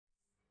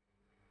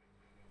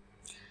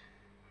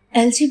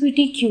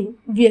LGBTQ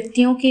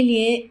व्यक्तियों के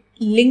लिए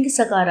लिंग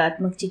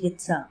सकारात्मक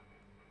चिकित्सा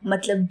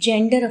मतलब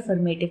जेंडर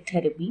अफर्मेटिव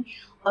थेरेपी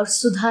और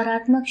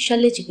सुधारात्मक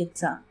शल्य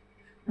चिकित्सा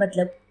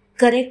मतलब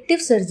करेक्टिव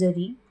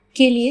सर्जरी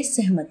के लिए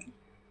सहमति।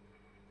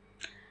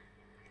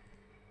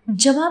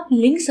 जब आप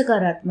लिंग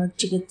सकारात्मक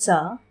चिकित्सा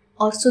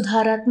और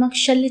सुधारात्मक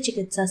शल्य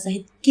चिकित्सा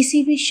सहित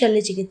किसी भी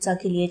शल्य चिकित्सा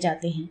के लिए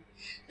जाते हैं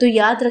तो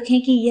याद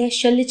रखें कि यह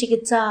शल्य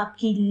चिकित्सा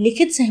आपकी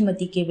लिखित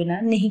सहमति के बिना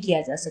नहीं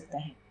किया जा सकता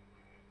है।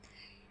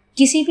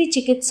 किसी भी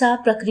चिकित्सा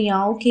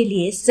प्रक्रियाओं के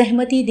लिए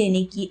सहमति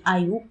देने की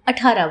आयु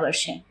 18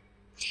 वर्ष है,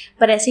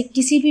 पर ऐसे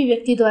किसी भी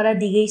व्यक्ति द्वारा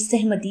दी गई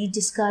सहमति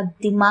जिसका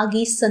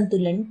दिमागी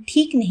संतुलन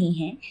ठीक नहीं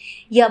है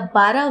या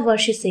 12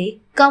 वर्ष से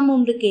कम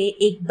उम्र के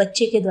एक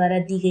बच्चे के द्वारा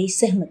दी गई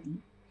सहमति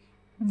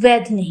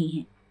वैध नहीं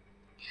है।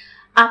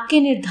 आपके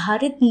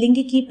निर्धारित लिंग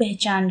की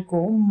पहचान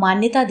को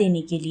मान्यता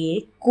देने के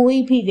लिए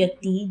कोई भी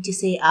व्यक्ति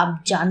जिसे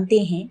आप जानते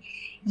हैं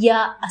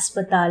या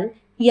अस्पताल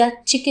या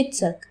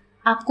चिकित्सक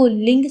आपको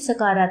लिंग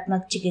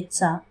सकारात्मक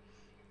चिकित्सा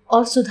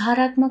और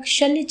सुधारात्मक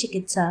शल्य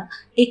चिकित्सा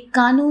एक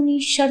कानूनी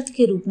शर्त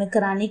के रूप में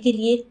कराने के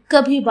लिए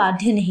कभी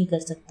बाध्य नहीं कर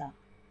सकता।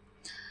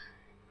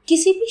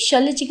 किसी भी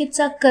शल्य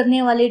चिकित्सा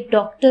करने वाले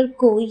डॉक्टर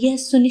को यह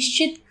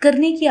सुनिश्चित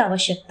करने की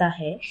आवश्यकता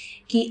है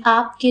कि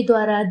आपके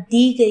द्वारा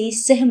दी गई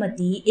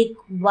सहमति एक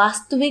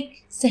वास्तविक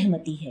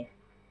सहमति है।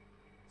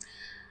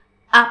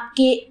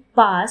 आपके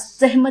पास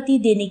सहमति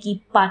देने की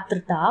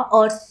पात्रता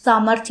और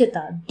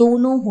सामर्थ्यता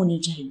दोनों होनी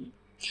चाहिए।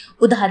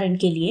 उदाहरण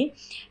के लिए,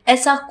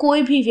 ऐसा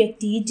कोई भी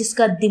व्यक्ति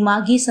जिसका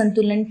दिमागी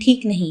संतुलन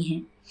ठीक नहीं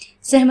है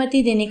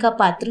सहमति देने का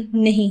पात्र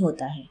नहीं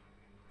होता है।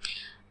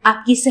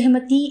 आपकी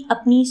सहमति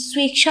अपनी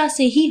स्वेच्छा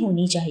से ही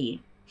होनी चाहिए।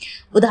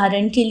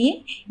 उदाहरण के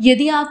लिए,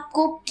 यदि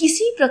आपको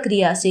किसी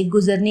प्रक्रिया से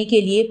गुजरने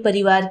के लिए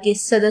परिवार के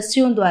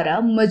सदस्यों द्वारा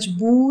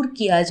मजबूर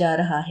किया जा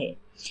रहा है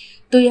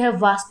तो यह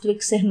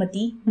वास्तविक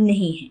सहमति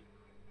नहीं है।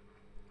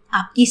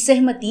 आपकी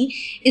सहमति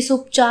इस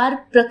उपचार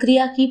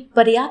प्रक्रिया की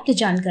पर्याप्त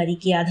जानकारी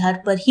के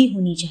आधार पर ही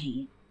होनी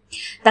चाहिए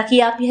ताकि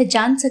आप यह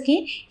जान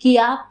सकें कि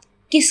आप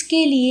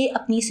किसके लिए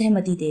अपनी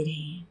सहमति दे रहे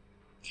हैं।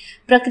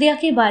 प्रक्रिया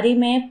के बारे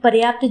में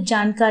पर्याप्त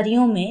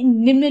जानकारियों में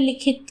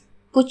निम्नलिखित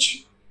कुछ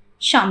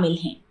शामिल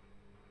हैं,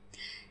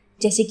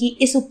 जैसे कि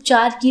इस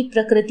उपचार की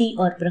प्रकृति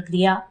और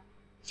प्रक्रिया,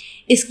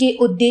 इसके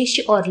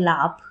उद्देश्य और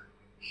लाभ,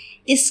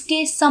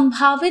 इसके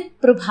संभावित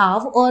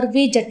प्रभाव और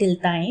वे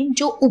जटिलताएं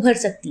जो उभर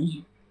सकती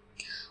हैं,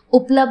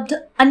 उपलब्ध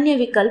अन्य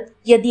विकल्प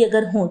यदि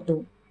अगर हों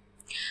तो,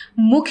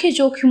 मुख्य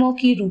जोखिमों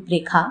की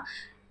रूपरेखा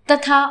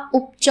तथा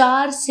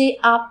उपचार से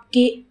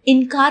आपके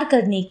इनकार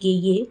करने के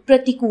ये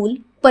प्रतिकूल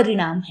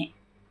परिणाम हैं।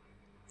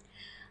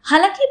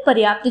 हालांकि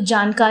पर्याप्त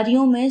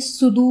जानकारियों में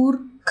सुदूर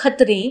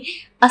खतरे,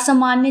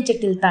 असामान्य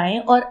जटिलताएं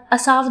और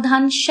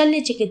असावधान शल्य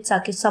चिकित्सा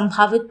के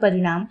संभावित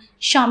परिणाम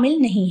शामिल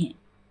नहीं हैं।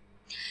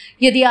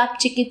 यदि आप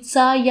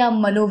चिकित्सा या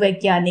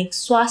मनोवैज्ञानिक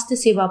स्वास्थ्य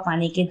सेवा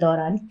पाने के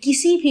दौरान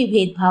किसी भी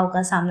भेदभाव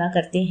का सामना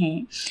करते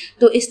हैं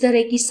तो इस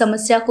तरह की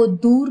समस्या को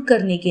दूर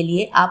करने के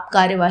लिए आप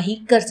कार्यवाही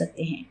कर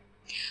सकते हैं।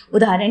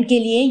 उदाहरण के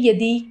लिए,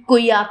 यदि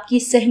कोई आपकी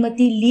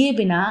सहमति लिए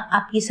बिना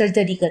आपकी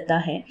सर्जरी करता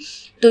है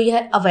तो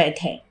यह अवैध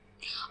है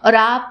और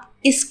आप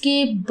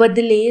इसके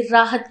बदले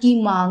राहत की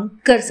मांग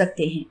कर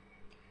सकते हैं।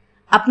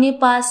 अपने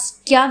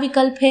पास क्या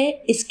विकल्प है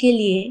इसके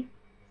लिए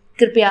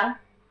कृपया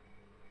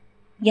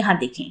यहाँ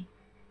देखें।